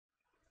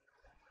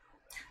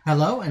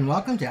Hello and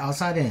welcome to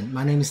Outside In.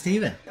 My name is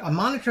Steven. A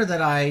monitor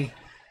that I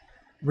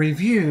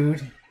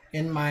reviewed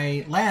in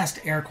my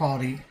last air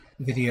quality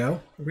video.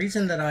 The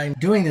reason that I'm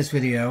doing this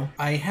video,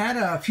 I had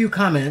a few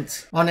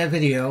comments on that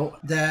video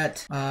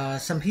that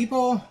some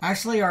people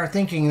actually are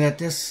thinking that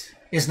this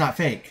is not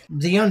fake.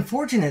 The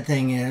unfortunate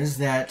thing is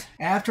that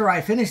after I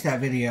finished that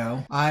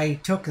video, I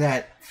took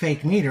that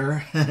fake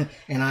meter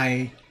and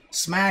I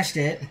smashed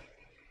it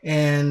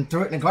and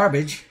threw it in the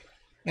garbage,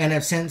 and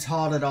have since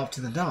hauled it off to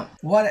the dump.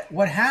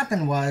 What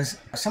happened was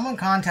someone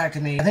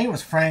contacted me, I think it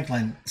was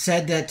Franklin,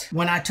 said that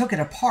when I took it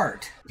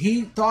apart,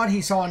 he thought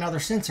he saw another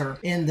sensor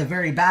in the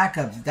very back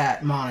of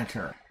that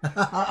monitor.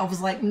 I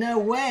was like, no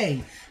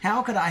way.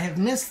 How could I have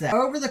missed that?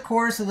 Over the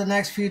course of the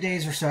next few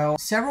days or so,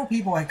 several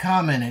people had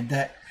commented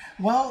that,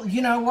 well,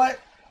 you know what?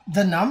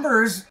 The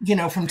numbers,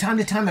 from time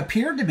to time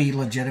appeared to be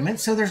legitimate,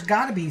 so there's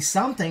got to be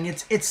something.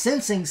 It's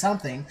sensing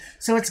something,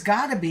 so it's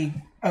got to be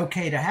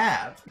okay to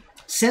have.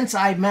 Since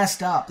I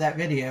messed up that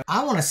video,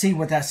 I want to see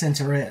what that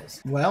sensor is.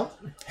 Well,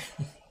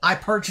 I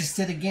purchased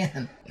it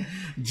again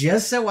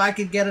just so I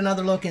could get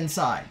another look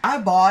inside. I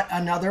bought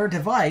another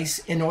device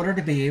in order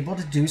to be able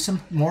to do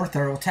some more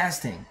thorough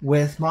testing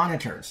with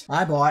monitors.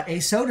 I bought a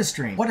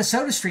SodaStream. What a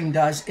SodaStream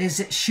does is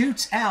it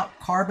shoots out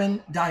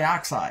carbon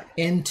dioxide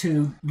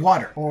into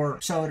water or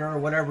soda or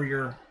whatever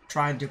you're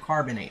trying to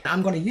carbonate.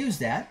 I'm going to use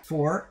that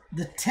for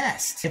the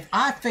test. If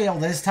I fail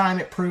this time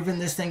at proving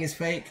this thing is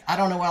fake, I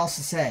don't know what else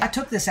to say. I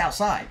took this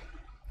outside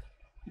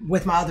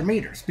with my other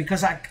meters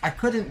because I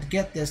couldn't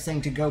get this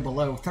thing to go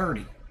below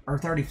 30 or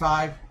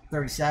 35,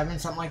 37,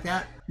 something like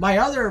that. My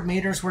other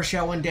meters were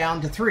showing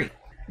down to 3.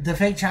 The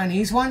fake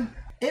Chinese one,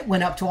 it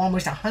went up to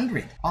almost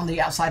 100 on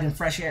the outside in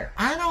fresh air.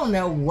 I don't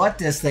know what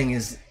this thing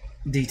is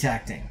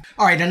detecting.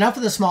 All right, enough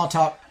of the small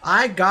talk.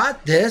 I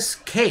got this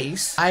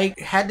case. I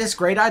had this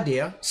great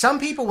idea. Some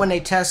people, when they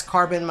test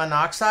carbon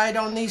monoxide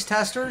on these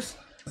testers,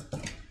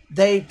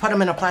 they put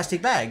them in a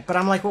plastic bag. But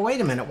I'm like, well,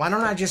 wait a minute. Why don't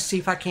I just see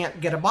if I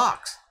can't get a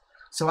box?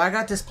 So I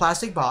got this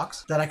plastic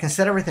box that I can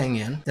set everything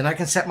in. Then I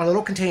can set my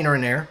little container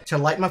in there to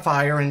light my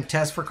fire and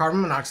test for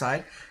carbon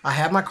monoxide. I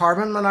have my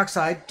carbon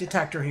monoxide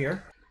detector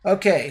here.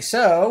 Okay,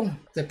 so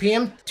the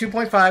PM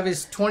 2.5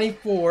 is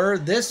 24.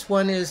 This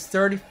one is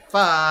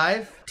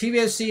 35.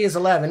 TVOC is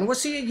 11. We'll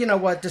see, you know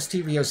what, this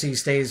TVOC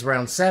stays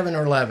around 7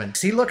 or 11.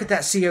 See, look at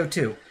that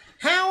CO2.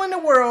 How in the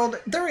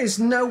world, there is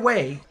no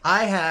way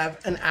I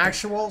have an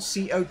actual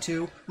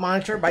CO2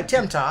 monitor by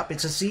TemTop.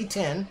 It's a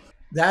C10.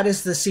 That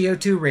is the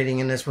CO2 reading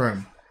in this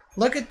room.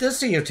 Look at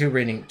this CO2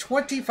 reading,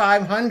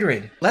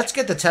 2,500. Let's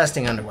get the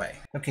testing underway.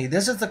 Okay,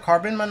 this is the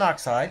carbon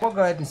monoxide. We'll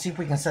go ahead and see if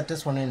we can set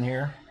this one in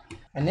here.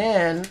 And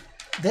then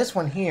this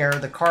one here,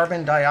 the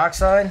carbon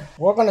dioxide,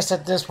 we're going to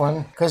set this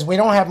one because we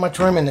don't have much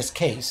room in this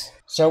case.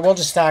 So we'll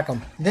just stack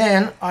them.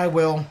 Then I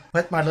will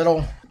put my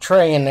little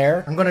tray in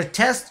there. I'm going to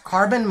test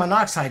carbon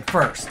monoxide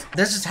first.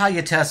 This is how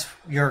you test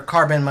your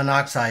carbon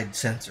monoxide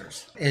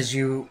sensors. Is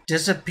you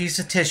just a piece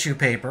of tissue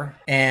paper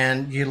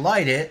and you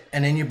light it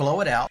and then you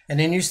blow it out. And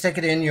then you stick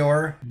it in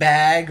your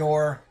bag,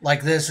 or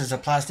like this is a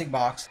plastic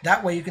box.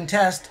 That way you can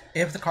test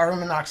if the carbon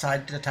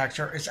monoxide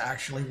detector is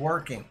actually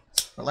working.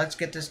 But let's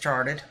get this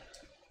charted.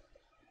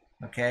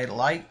 Okay,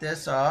 light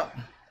this up.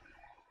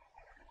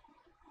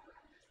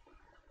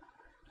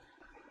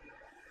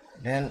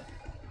 Then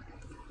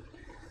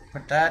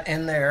put that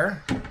in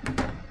there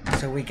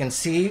so we can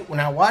see.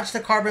 Now watch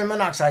the carbon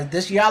monoxide.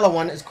 This yellow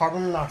one is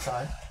carbon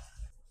monoxide.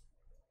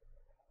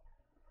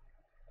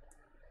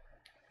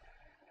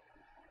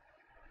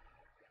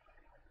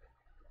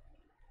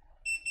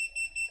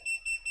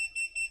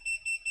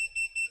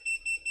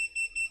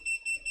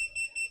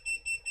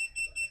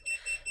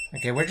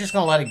 Okay, we're just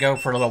going to let it go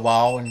for a little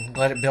while and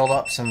let it build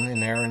up some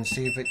in there and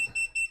see if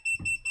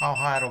how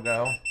high it'll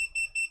go.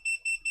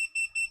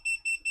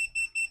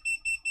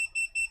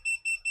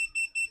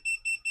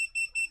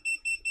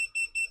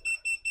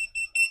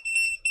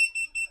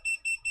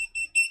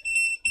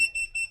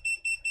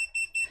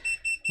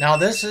 Now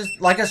this is,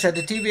 like I said,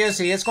 the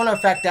TVOC, it's going to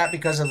affect that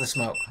because of the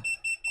smoke.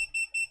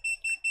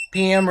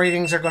 PM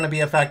readings are going to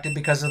be affected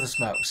because of the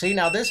smoke. See,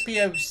 now this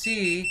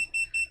POC,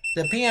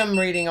 the PM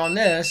reading on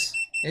this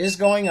is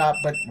going up,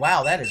 but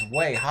wow, that is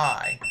way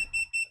high.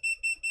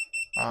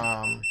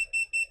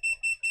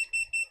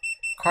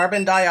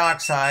 Carbon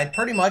dioxide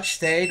pretty much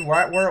stayed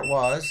right where it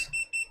was.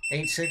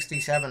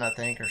 867, I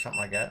think, or something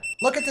like that.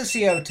 Look at the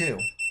CO2.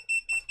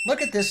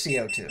 Look at this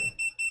CO2.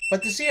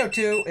 But the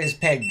CO2 is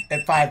pegged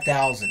at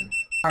 5,000.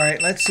 All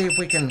right, let's see if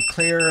we can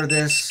clear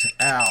this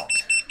out.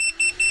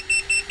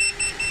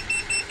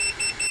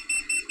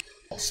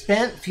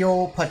 Spent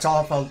fuel puts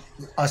off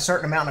a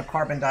certain amount of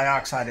carbon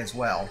dioxide as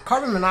well.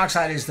 Carbon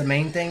monoxide is the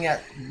main thing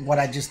that what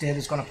I just did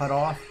is going to put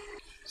off.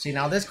 See,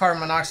 now this carbon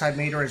monoxide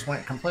meter has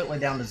went completely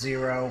down to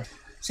 0.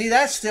 See,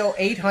 that's still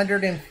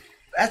 800, and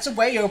that's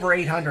way over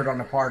 800 on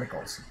the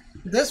particles.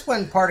 This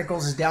one,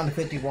 particles, is down to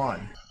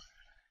 51.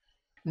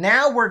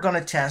 Now we're going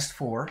to test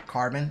for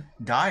carbon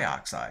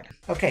dioxide.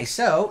 Okay,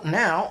 so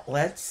now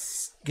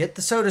let's get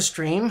the soda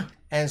stream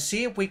and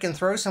see if we can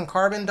throw some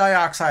carbon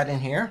dioxide in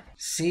here.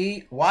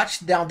 See,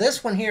 watch, now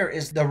this one here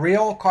is the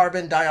real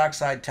carbon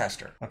dioxide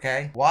tester,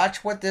 okay?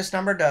 Watch what this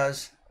number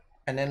does,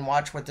 and then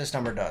watch what this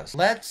number does.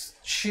 Let's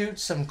shoot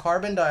some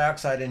carbon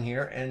dioxide in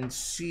here and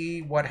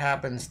see what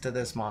happens to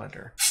this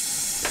monitor.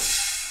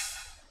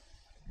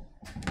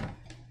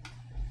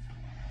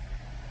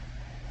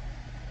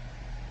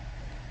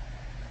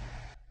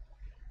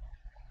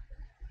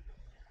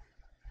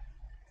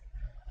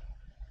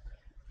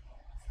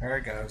 There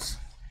it goes.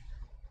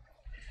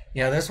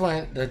 Yeah, this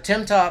one, the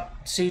TemTop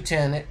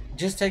C10, it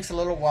just takes a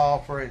little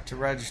while for it to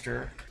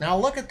register. Now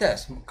look at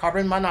this,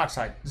 carbon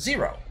monoxide,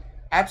 0,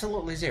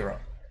 absolutely 0.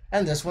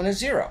 And this one is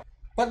 0.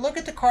 But look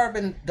at the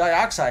carbon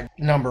dioxide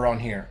number on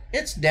here.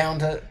 It's down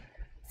to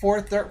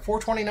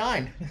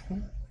 429.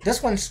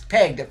 This one's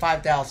pegged at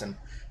 5,000.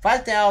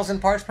 5,000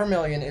 parts per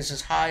million is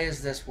as high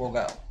as this will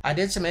go. I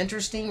did some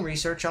interesting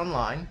research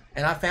online,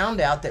 and I found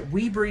out that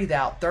we breathe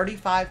out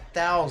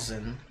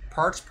 35,000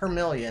 parts per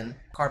million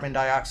carbon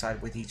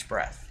dioxide with each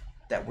breath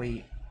that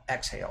we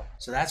exhale.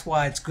 So that's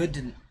why it's good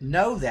to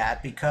know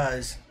that,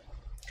 because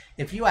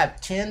if you have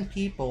 10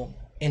 people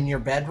in your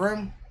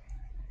bedroom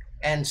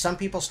and some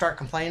people start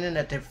complaining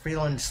that they're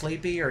feeling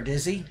sleepy or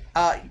dizzy,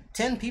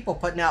 10 people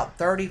putting out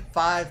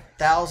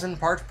 35,000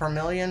 parts per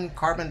million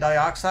carbon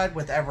dioxide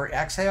with every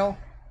exhale,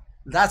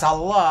 that's a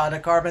lot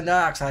of carbon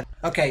dioxide.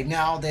 Okay,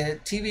 now the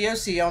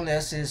TVOC on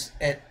this is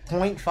at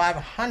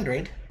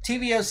 0.500.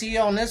 TVOC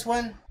on this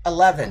one,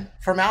 11.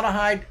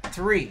 Formaldehyde,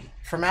 3.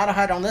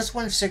 Formaldehyde on this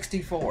one,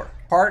 64.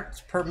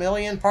 Parts per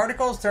million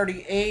particles,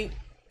 38,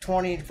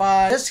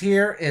 25. This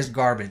here is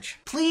garbage.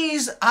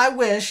 Please, I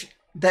wish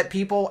that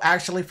people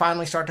actually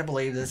finally start to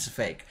believe this is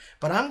fake.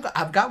 But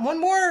I've got one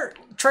more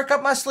trick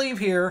up my sleeve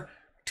here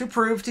to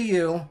prove to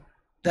you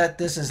that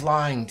this is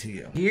lying to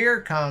you. Here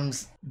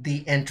comes the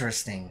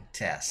interesting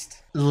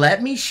test.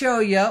 Let me show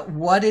you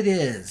what it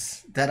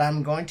is that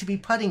I'm going to be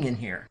putting in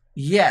here.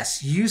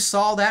 Yes, you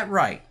saw that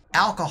right.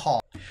 Alcohol.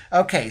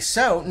 Okay,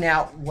 so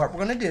now what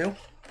we're going to do,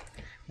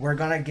 we're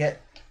going to get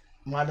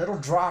my little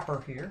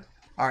dropper here.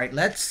 All right,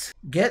 let's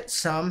get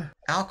some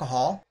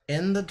alcohol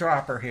in the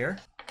dropper here.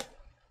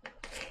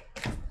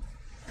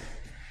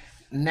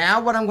 Now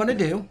what I'm going to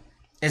do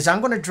is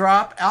I'm going to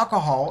drop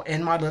alcohol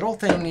in my little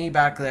thingy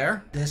back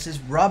there. This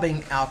is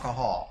rubbing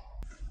alcohol.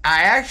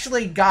 I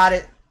actually got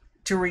it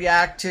to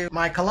react to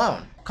my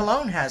cologne.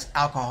 Cologne has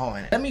alcohol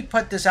in it. Let me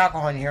put this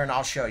alcohol in here and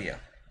I'll show you.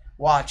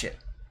 Watch it.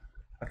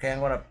 Okay, I'm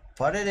going to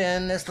put it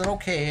in this little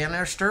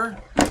canister,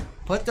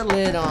 put the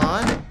lid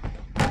on,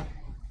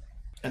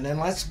 and then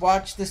let's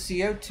watch the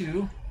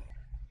CO2.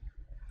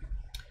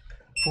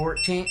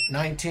 14,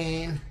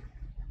 19.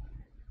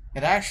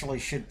 It actually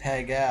should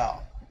peg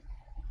out.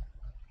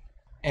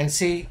 And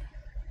see,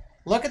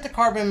 look at the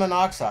carbon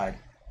monoxide.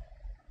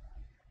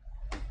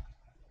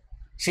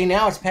 See,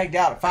 now it's pegged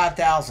out at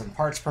 5,000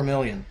 parts per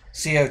million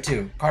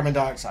CO2, carbon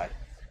dioxide.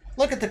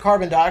 Look at the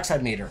carbon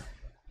dioxide meter.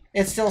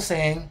 It's still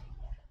saying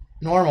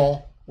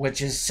normal,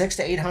 which is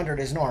 600 to 800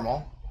 is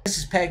normal. This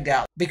is pegged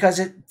out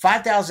because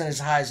 5,000 is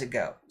as high as it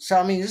goes. So,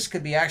 I mean, this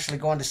could be actually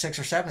going to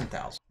 6,000 or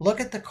 7,000. Look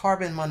at the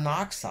carbon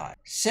monoxide,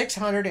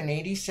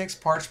 686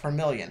 parts per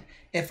million.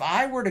 If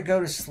I were to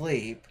go to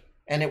sleep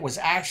and it was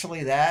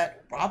actually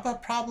that, I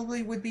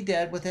probably would be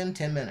dead within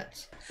 10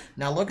 minutes.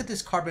 Now, look at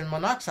this carbon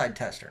monoxide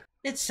tester.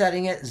 It's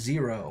setting at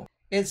 0.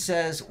 It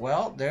says,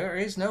 well, there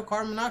is no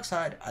carbon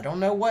monoxide. I don't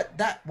know what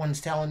that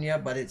one's telling you,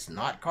 but it's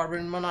not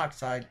carbon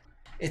monoxide.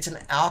 It's an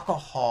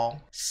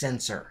alcohol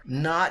sensor,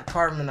 not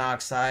carbon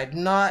monoxide,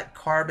 not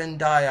carbon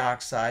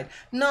dioxide,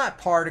 not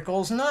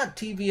particles, not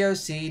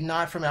TVOC,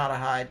 not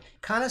formaldehyde,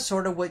 kind of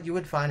sort of what you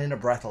would find in a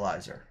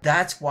breathalyzer.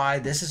 That's why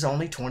this is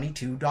only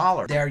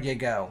 $22. There you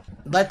go.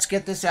 Let's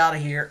get this out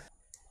of here.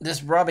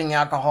 This rubbing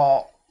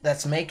alcohol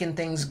that's making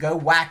things go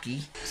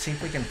wacky. See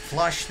if we can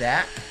flush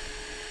that.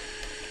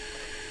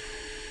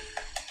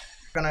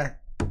 We're gonna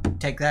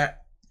take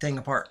that thing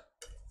apart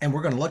and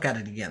we're gonna look at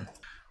it again.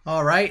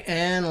 All right,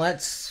 and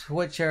let's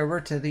switch over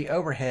to the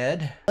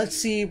overhead. Let's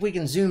see if we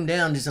can zoom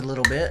down just a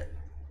little bit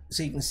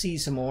so you can see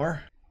some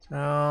more.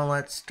 So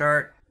let's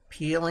start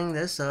peeling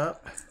this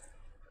up.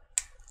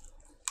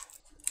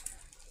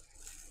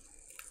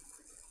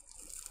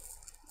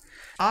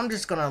 I'm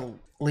just gonna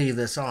leave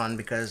this on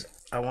because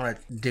I want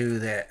to do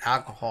the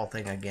alcohol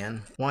thing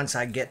again once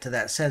I get to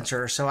that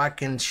sensor so I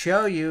can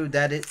show you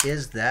that it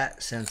is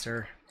that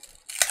sensor.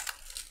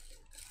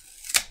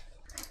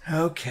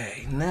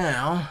 Okay,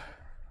 now,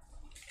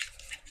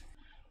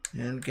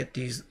 and get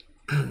these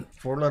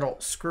 4 little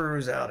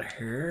screws out of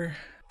here.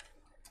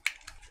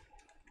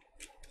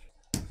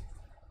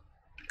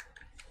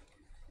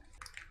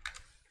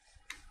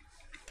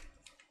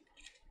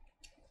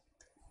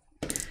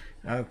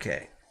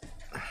 Okay.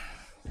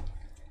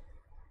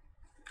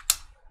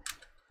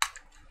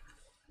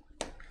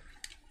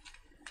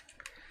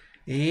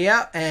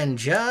 Yep, and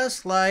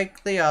just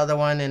like the other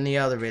one in the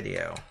other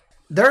video.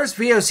 There's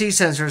VOC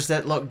sensors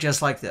that look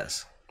just like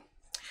this.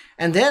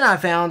 And then I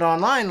found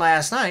online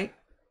last night,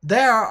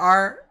 there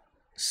are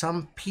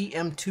some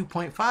PM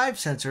 2.5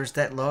 sensors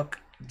that look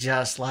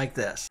just like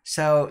this.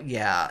 So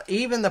yeah,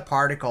 even the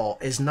particle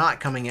is not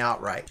coming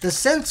out right. The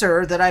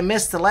sensor that I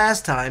missed the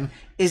last time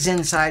is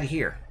inside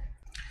here.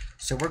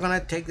 So we're going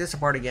to take this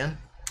apart again.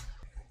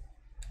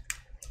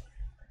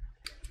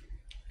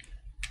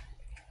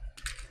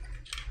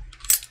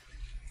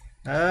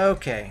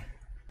 Okay,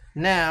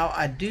 now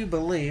I do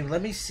believe,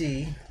 let me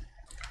see.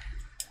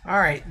 All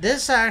right,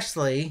 this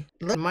actually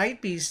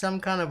might be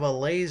some kind of a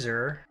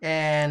laser,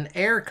 and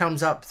air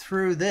comes up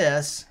through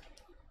this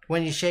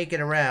when you shake it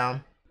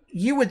around.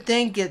 You would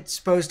think it's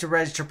supposed to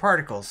register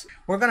particles.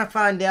 We're going to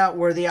find out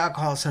where the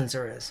alcohol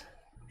sensor is.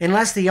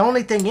 Unless the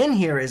only thing in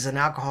here is an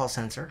alcohol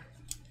sensor.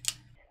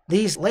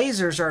 These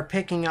lasers are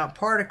picking up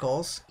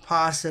particles,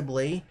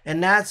 possibly,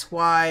 and that's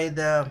why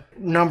the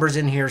numbers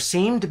in here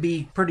seem to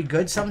be pretty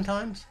good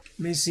sometimes.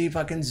 Let me see if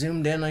I can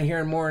zoom in on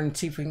here more and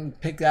see if we can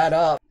pick that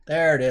up.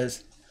 There it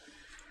is.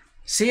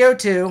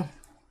 CO2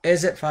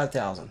 is at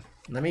 5,000.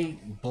 Let me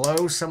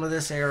blow some of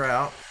this air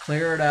out,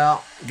 clear it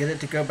out, get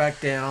it to go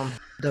back down.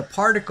 The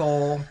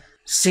particle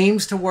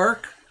seems to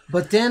work,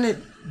 but then it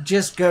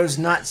just goes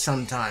nuts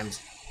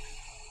sometimes.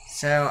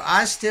 So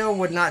I still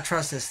would not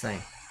trust this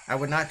thing. I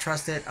would not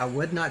trust it. I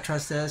would not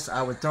trust this.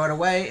 I would throw it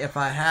away if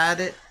I had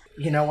it.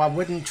 You know, I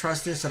wouldn't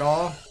trust this at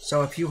all.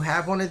 So if you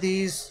have one of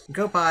these,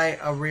 go buy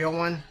a real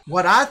one.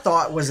 What I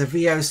thought was a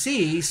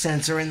VOC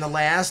sensor in the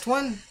last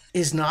one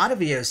is not a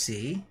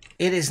VOC.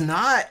 It is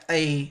not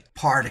a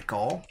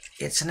particle.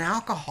 It's an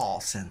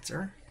alcohol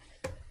sensor.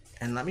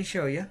 And let me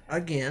show you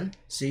again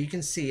so you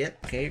can see it.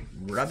 Okay,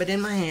 rub it in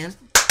my hand.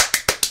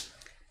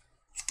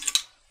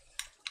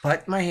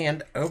 Put my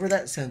hand over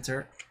that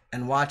sensor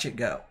and watch it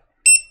go.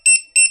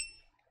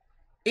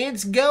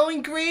 It's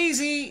going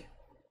crazy.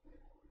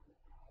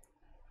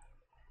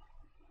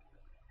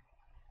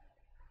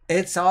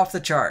 It's off the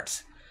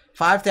charts.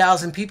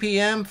 5,000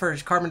 ppm for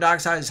carbon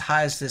dioxide is as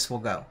high as this will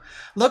go.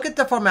 Look at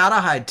the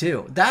formaldehyde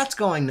too. That's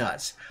going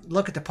nuts.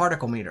 Look at the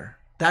particle meter.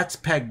 That's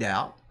pegged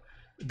out.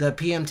 The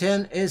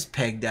PM10 is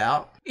pegged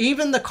out.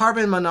 Even the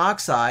carbon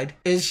monoxide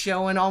is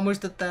showing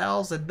almost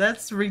 1,000.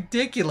 That's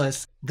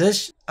ridiculous.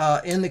 This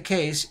in the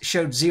case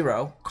showed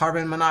 0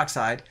 carbon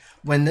monoxide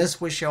when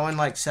this was showing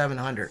like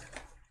 700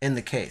 in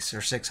the case,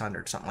 or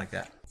 600, something like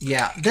that.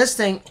 Yeah, this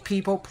thing,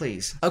 people,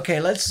 please. Okay,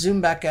 let's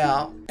zoom back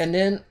out and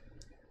then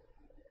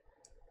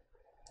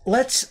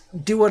let's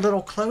do a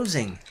little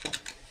closing.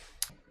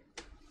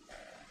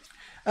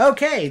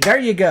 Okay, there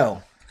you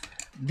go.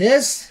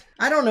 This,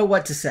 I don't know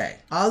what to say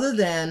other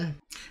than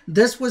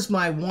this was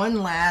my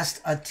one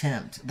last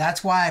attempt.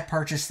 That's why I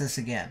purchased this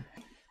again.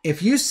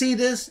 If you see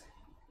this,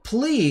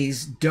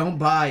 please don't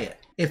buy it.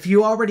 If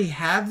you already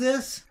have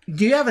this,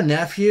 do you have a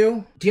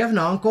nephew? Do you have an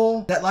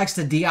uncle that likes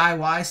to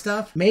DIY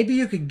stuff? Maybe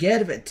you could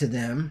give it to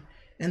them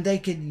and they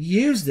could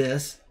use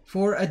this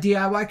for a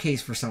DIY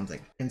case for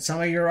something. And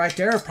some of you right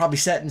there are probably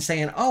sitting and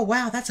saying, oh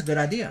wow, that's a good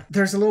idea.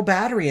 There's a little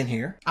battery in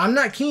here. I'm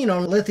not keen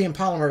on lithium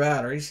polymer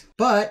batteries,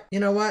 but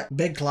you know what?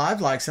 Big Clive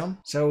likes them,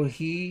 so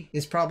he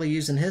is probably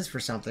using his for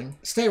something.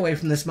 Stay away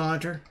from this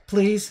monitor,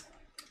 please.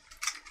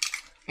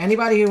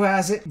 Anybody who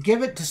has it,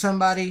 give it to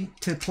somebody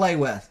to play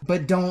with,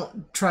 but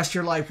don't trust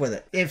your life with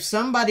it. If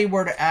somebody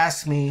were to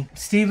ask me,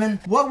 Steven,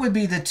 what would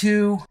be the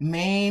 2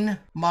 main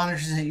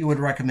monitors that you would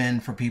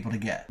recommend for people to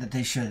get, that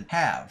they should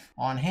have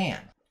on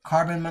hand?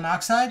 Carbon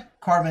monoxide,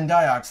 carbon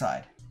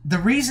dioxide. The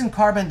reason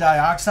carbon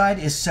dioxide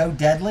is so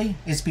deadly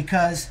is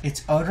because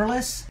it's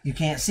odorless. You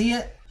can't see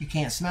it, you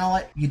can't smell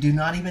it, you do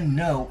not even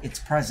know it's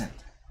present.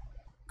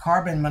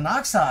 Carbon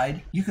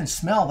monoxide, you can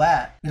smell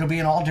that. It'll be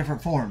in all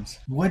different forms.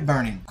 Wood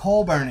burning,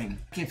 coal burning.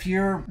 If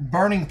you're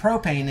burning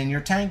propane and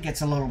your tank gets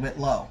a little bit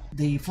low,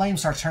 the flame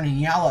starts turning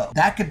yellow.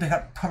 That could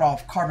put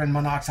off carbon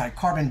monoxide,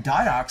 carbon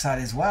dioxide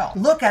as well.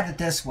 Look at it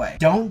this way.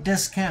 Don't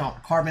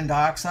discount carbon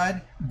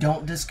dioxide.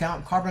 Don't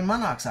discount carbon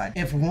monoxide.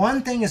 If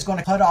one thing is going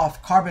to put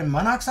off carbon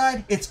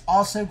monoxide, it's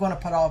also going to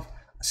put off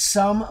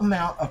some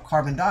amount of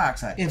carbon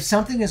dioxide. If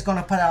something is going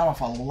to put out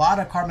a lot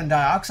of carbon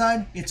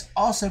dioxide, it's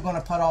also going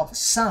to put off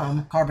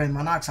some carbon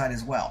monoxide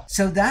as well.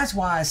 So that's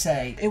why I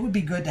say it would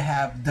be good to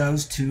have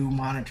those 2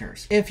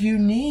 monitors. If you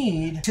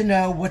need to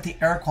know what the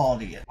air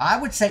quality is,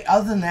 I would say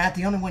other than that,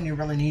 the only one you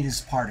really need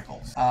is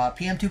particles.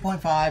 PM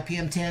 2.5,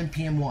 PM10,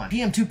 PM1.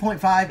 PM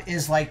 2.5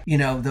 is like, you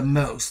know, the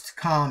most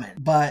common,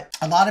 but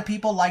a lot of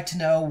people like to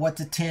know what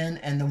the 10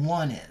 and the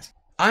 1 is.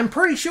 I'm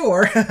pretty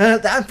sure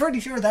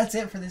that's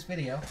it for this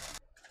video.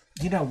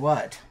 You know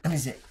what? Let me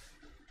see.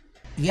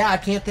 Yeah, I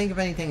can't think of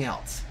anything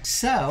else.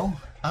 So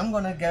I'm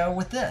going to go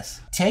with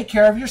this. Take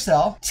care of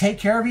yourself. Take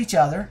care of each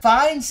other.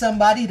 Find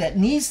somebody that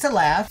needs to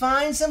laugh.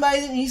 Find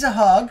somebody that needs a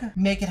hug.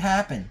 Make it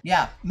happen.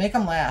 Yeah, make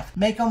them laugh.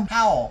 Make them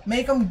howl.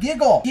 Make them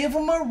giggle. Give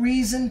them a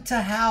reason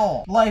to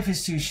howl. Life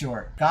is too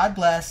short. God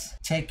bless.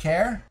 Take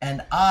care.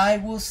 And I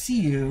will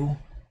see you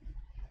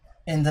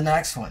in the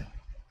next one.